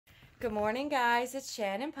Good morning, guys. It's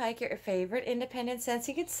Shannon Pike, your favorite independent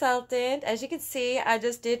Scentsy consultant. As you can see, I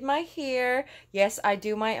just did my hair. Yes, I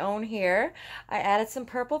do my own hair. I added some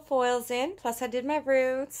purple foils in, plus I did my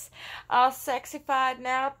roots. All sexified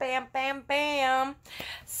now. Bam, bam, bam.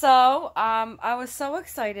 So, I was so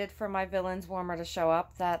excited for my Villains warmer to show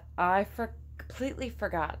up that I completely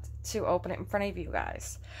forgot to open it in front of you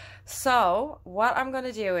guys. So, what I'm going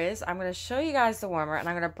to do is I'm going to show you guys the warmer, and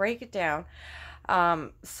I'm going to break it down.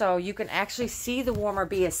 So you can actually see the warmer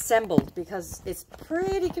be assembled because it's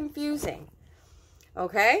pretty confusing.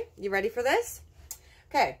 Okay, you ready for this?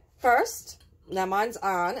 Okay, first, now mine's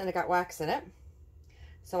on and it got wax in it,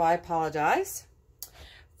 so I apologize.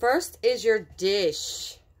 First is your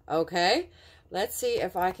dish. Okay, let's see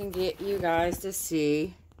if I can get you guys to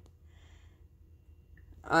see.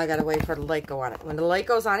 I gotta wait for the light go on it. When the light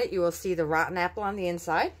goes on it, you will see the rotten apple on the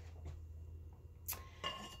inside.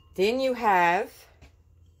 Then you have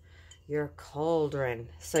your cauldron.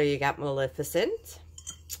 So you got Maleficent,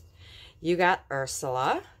 you got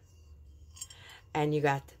Ursula, and you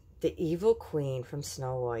got the evil queen from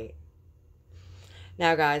Snow White.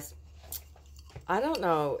 Now, guys, I don't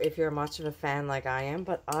know if you're much of a fan like I am,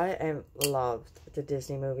 but I loved the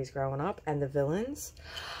Disney movies growing up and the villains.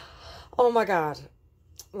 Oh my God.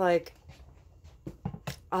 Like,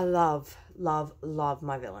 I love, love, love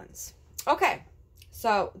my villains. Okay.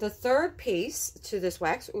 So, the third piece to this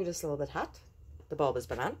wax, ooh, just a little bit hot. The bulb has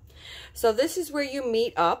been on. So, this is where you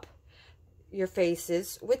meet up your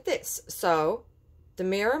faces with this. So, the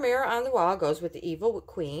mirror, mirror on the wall goes with the evil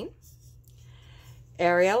queen.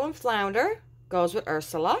 Ariel and Flounder goes with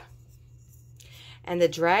Ursula. And the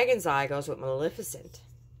dragon's eye goes with Maleficent.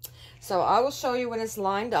 So, I will show you when it's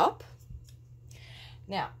lined up.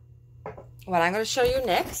 Now, what I'm going to show you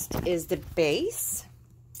next is the base.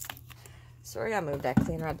 Sorry, I moved that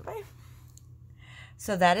cleaner out of the way.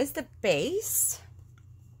 So that is the base.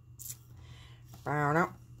 Oh, I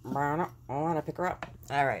want to pick her up.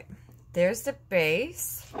 All right. There's the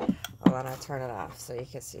base. Hold on, I'll turn it off so you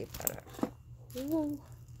can see better. Ooh.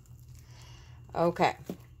 Okay.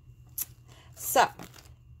 So,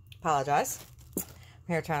 apologize. I'm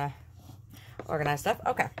here trying to organize stuff.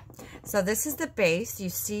 Okay. So this is the base. You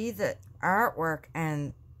see the artwork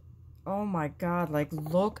and oh my God, like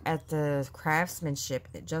look at the craftsmanship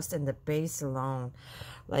just in the base alone.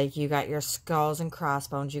 Like you got your skulls and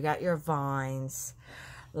crossbones, you got your vines.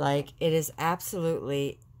 Like it is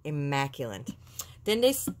absolutely immaculate. Then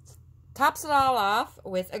they tops it all off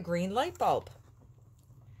with a green light bulb.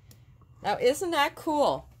 Now isn't that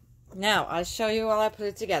cool? Now I'll show you while I put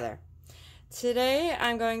it together. Today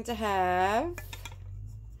I'm going to have,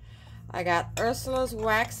 I got Ursula's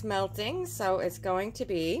wax melting, so it's going to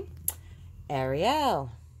be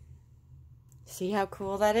Ariel. See how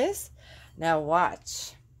cool that is? Now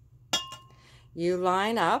watch. You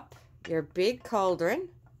line up your big cauldron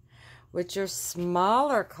with your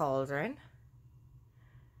smaller cauldron.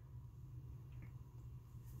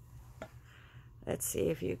 Let's see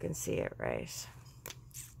if you can see it right.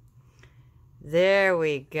 There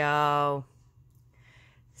we go.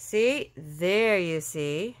 See? There you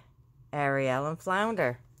see Ariel and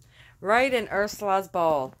Flounder. Right in Ursula's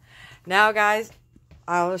bowl. Now, guys,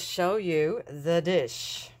 I'll show you the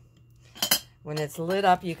dish. When it's lit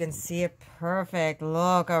up, you can see it perfect.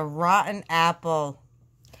 Look, a rotten apple.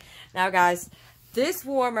 Now, guys, this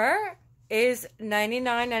warmer is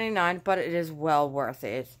 $99.99, but it is well worth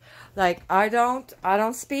it. Like, I don't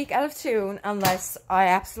speak out of tune unless I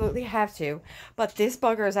absolutely have to, but this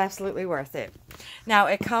bugger is absolutely worth it. Now,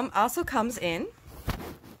 it also comes in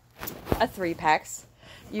a 3-packs.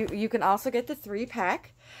 You can also get the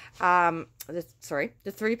 3-pack. The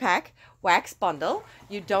 3-pack wax bundle.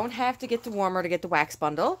 You don't have to get the warmer to get the wax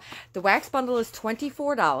bundle. The wax bundle is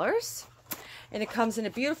 $24, and it comes in a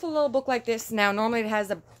beautiful little book like this. Now, normally it has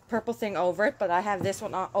a purple thing over it, but I have this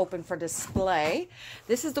one open for display.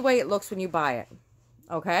 This is the way it looks when you buy it.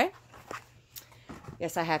 Okay?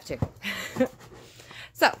 Yes, I have to.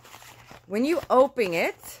 So, when you open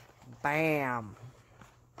it, bam.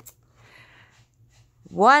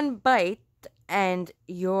 One bite and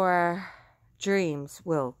your dreams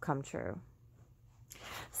will come true.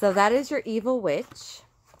 So that is your evil witch.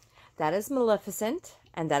 That is Maleficent.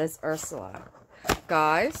 And that is Ursula.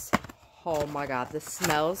 Guys, oh my God, the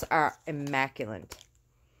smells are immaculate.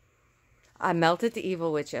 I melted the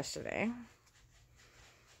evil witch yesterday.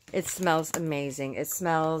 It smells amazing. It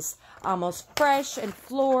smells almost fresh and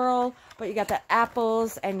floral, but you got the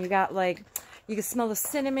apples and you got like, you can smell the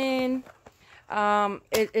cinnamon.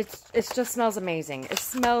 It just smells amazing. It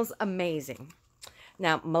smells amazing.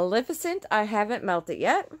 Now, Maleficent, I haven't melted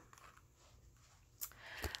yet.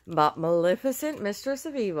 But Maleficent Mistress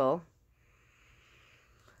of Evil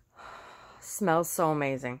smells so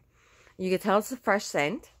amazing. You can tell it's a fresh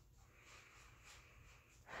scent.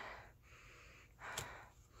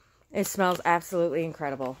 It smells absolutely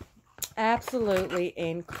incredible. Absolutely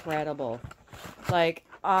incredible. Like,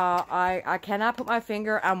 I cannot put my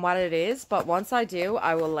finger on what it is, but once I do,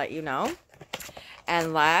 I will let you know.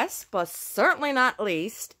 And last, but certainly not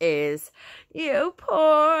least, is You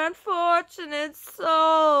Poor Unfortunate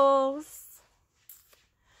Souls.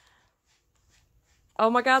 Oh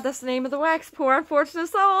my God, that's the name of the wax, Poor Unfortunate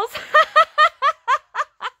Souls.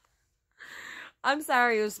 I'm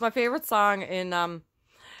sorry, it was my favorite song in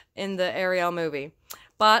the Ariel movie.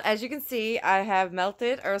 But as you can see, I have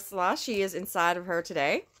melted Ursula. She is inside of her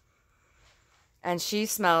today. And she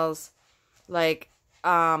smells like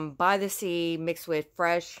by the sea mixed with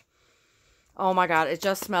fresh. Oh my God, it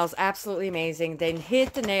just smells absolutely amazing. They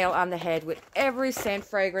hit the nail on the head with every scent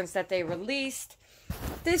fragrance that they released.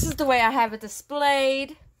 This is the way I have it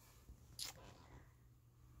displayed.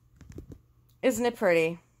 Isn't it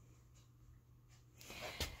pretty?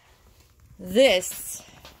 This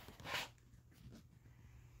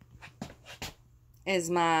is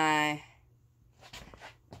my,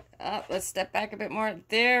 let's step back a bit more.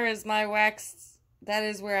 There is my wax. That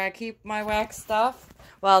is where I keep my wax stuff.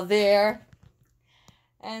 Well, there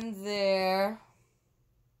and there.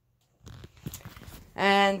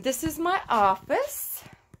 And this is my office.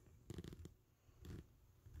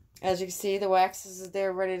 As you can see, the waxes is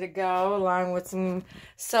there ready to go, along with some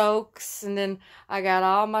soaks. And then I got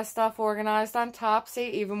all my stuff organized on top.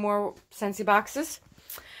 See, even more Scentsy boxes.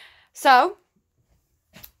 So,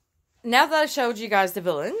 now that I showed you guys the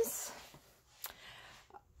villains,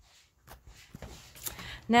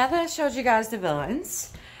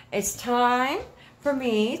 it's time for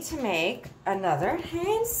me to make another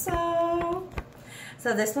hand soap.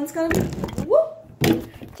 So this one's going to be, whoop,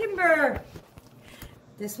 Timber.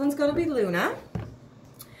 This one's going to be Luna.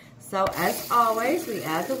 So as always, we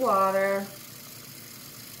add the water.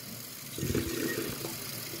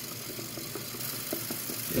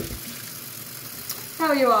 How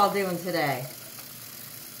are you all doing today?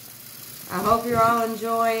 I hope you're all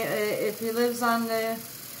enjoying. If you live on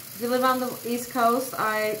the East Coast,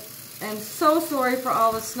 I am so sorry for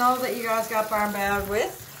all the snow that you guys got bombarded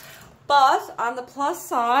with. But on the plus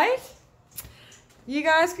side, you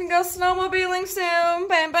guys can go snowmobiling soon.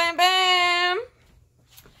 Bam, bam, bam.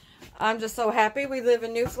 I'm just so happy we live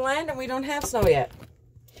in Newfoundland and we don't have snow yet.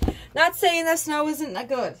 Not saying that snow isn't that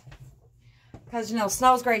good, because, you know,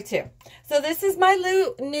 snow's great too. So this is my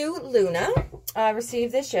new Luna. I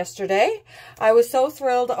received this yesterday. I was so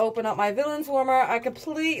thrilled to open up my Villains warmer. I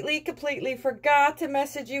completely forgot to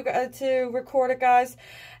message you to record it, guys.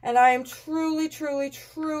 And I am truly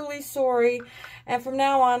sorry. And from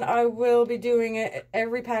now on, I will be doing it.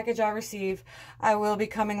 Every package I receive, I will be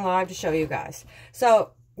coming live to show you guys.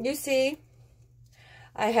 So, you see,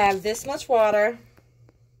 I have this much water.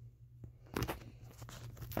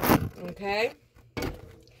 Okay.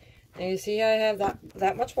 And you see I have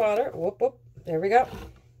that much water. Whoop, whoop. There we go.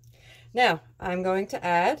 Now, I'm going to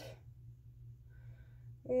add.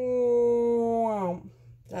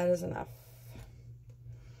 That is enough.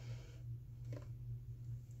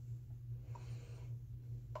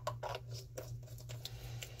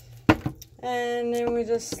 And then we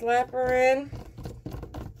just slap her in.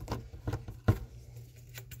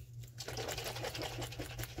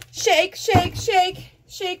 Shake, shake, shake.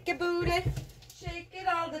 Shake your booty. Shake it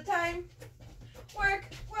all the time. Work,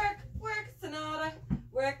 work, work, Sonata.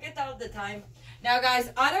 Work it all the time. Now,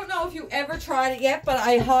 guys, I don't know if you ever tried it yet, but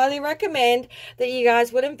I highly recommend that you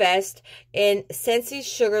guys would invest in Scentsy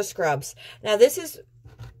Sugar Scrubs. Now, this is,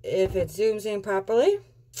 if it zooms in properly.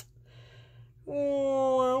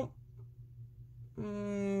 Wow.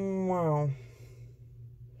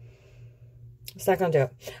 It's not going to do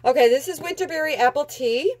it. Okay, this is Winterberry Apple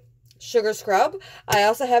Tea Sugar Scrub. I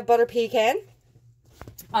also have Butter Pecan.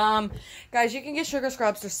 Guys, you can get sugar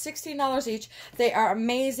scrubs. They're $16 each. They are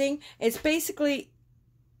amazing. It's basically,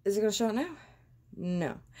 is it going to show it now?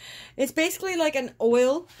 No. It's basically like an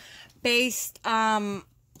oil-based,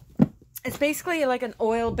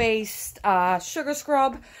 sugar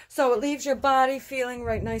scrub. So it leaves your body feeling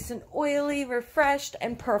right nice and oily, refreshed,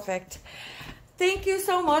 and perfect. Thank you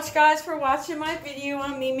so much, guys, for watching my video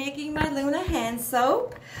on me making my Luna hand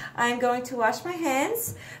soap. I'm going to wash my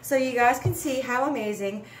hands so you guys can see how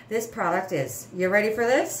amazing this product is. You ready for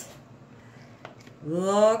this?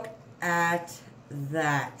 Look at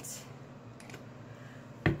that.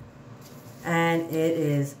 And it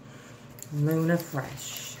is Luna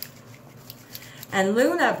Fresh. And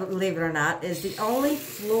Luna, believe it or not, is the only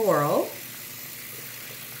floral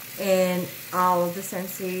in all of the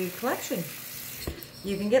Scentsy collection.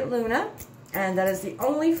 You can get Luna, and that is the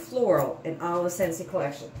only floral in all of the Scentsy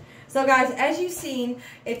collection. So guys, as you've seen,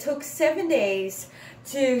 it took 7 days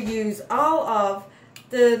to use all of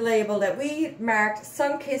the label that we marked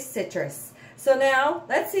Sun-Kissed Citrus. So now,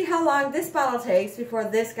 let's see how long this bottle takes before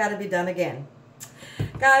this got to be done again.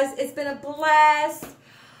 Guys, it's been a blast.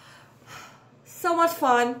 So much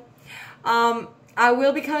fun. I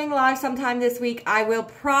will be coming live sometime this week. I will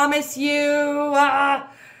promise you,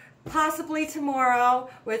 possibly tomorrow,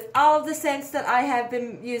 with all of the scents that I have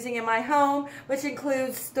been using in my home, which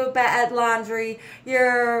includes the bed laundry,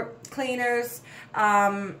 your cleaners,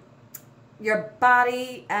 your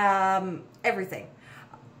body, everything.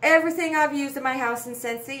 Everything I've used in my house in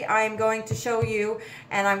Scentsy, I am going to show you,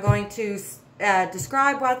 and I'm going to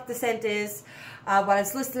describe what the scent is, what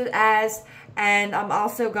it's listed as, and I'm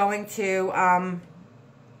also going to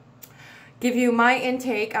give you my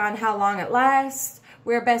intake on how long it lasts,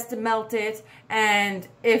 where best to melt it, and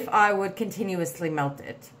if I would continuously melt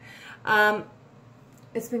it.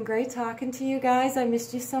 It's been great talking to you guys. I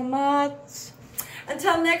missed you so much.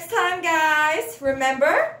 Until next time, guys,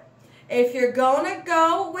 remember, if you're gonna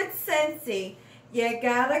go with Scentsy, you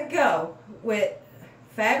gotta go with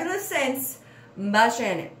Fabulous Scents by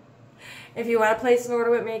Shannon. If you want to place an order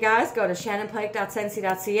with me, guys, go to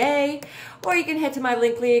shannonpike.scentsy.ca, or you can head to my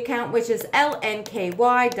Linkly account, which is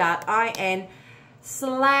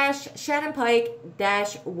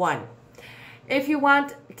lnky.in/shannonpike-1. If you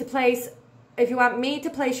want me to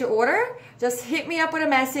place your order, just hit me up with a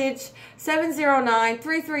message,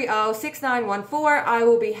 709-330-6914. I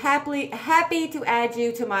will be happy to add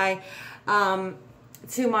you to my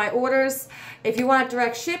orders. If you want it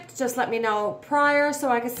direct shipped, just let me know prior so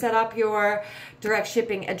I can set up your direct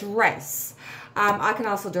shipping address. I can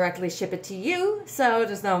also directly ship it to you, so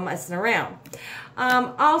there's no messing around.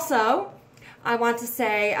 Also, I want to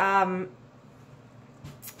say,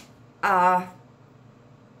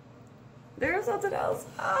 there's something else.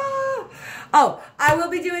 Oh, I will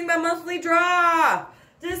be doing my monthly draw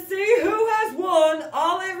to see who has won.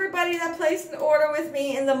 Everybody that placed an order with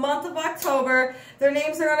me in the month of October, their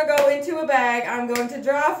names are going to go into a bag. I'm going to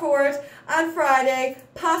draw for it on Friday,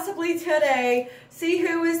 possibly today. See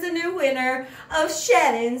who is the new winner of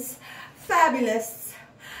Shannon's fabulous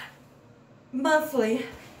monthly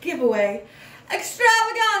giveaway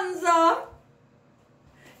extravaganza.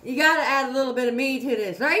 You got to add a little bit of me to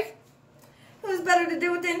this, right? Who's better to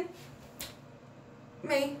do it than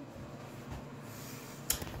me?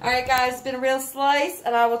 Alright guys, it's been a real slice,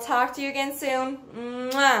 and I will talk to you again soon.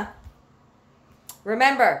 Mwah.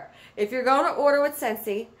 Remember, if you're going to order with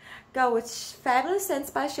Scentsy, go with Fabulous Scents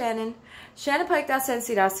by Shannon,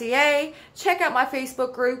 shannonpike.scentsy.ca. Check out my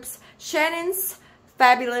Facebook groups, Shannon's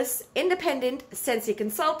Fabulous Independent Scentsy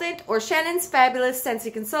Consultant, or Shannon's Fabulous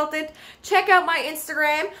Scentsy Consultant. Check out my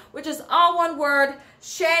Instagram, which is all one word,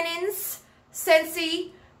 Shannon's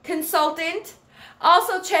Scentsy Consultant.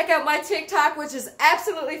 Also, check out my TikTok, which is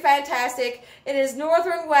absolutely fantastic. It is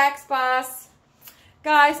Northern Wax Boss.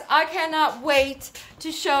 Guys, I cannot wait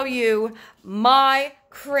to show you my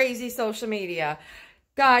crazy social media.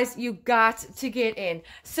 Guys, you got to get in.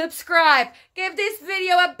 Subscribe. Give this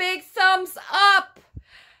video a big thumbs up.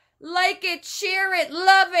 Like it, share it,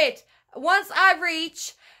 love it. Once I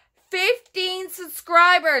reach 15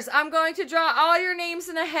 subscribers, I'm going to draw all your names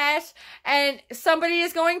in a hat, and somebody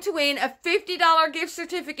is going to win a $50 gift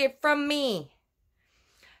certificate from me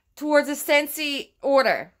towards a Scentsy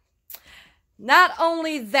order. Not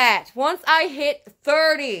only that, once I hit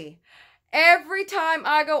 30, every time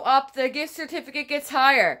I go up, the gift certificate gets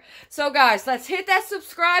higher. So guys, let's hit that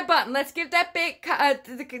subscribe button. Let's give that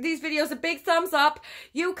these videos a big thumbs up.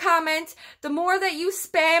 You comment. The more that you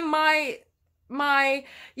spam my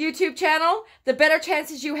YouTube channel, the better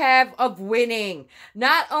chances you have of winning.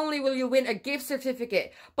 Not only will you win a gift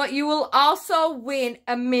certificate, but you will also win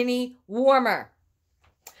a mini warmer.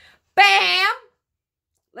 Bam!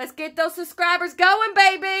 Let's get those subscribers going,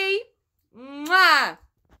 baby. Mwah!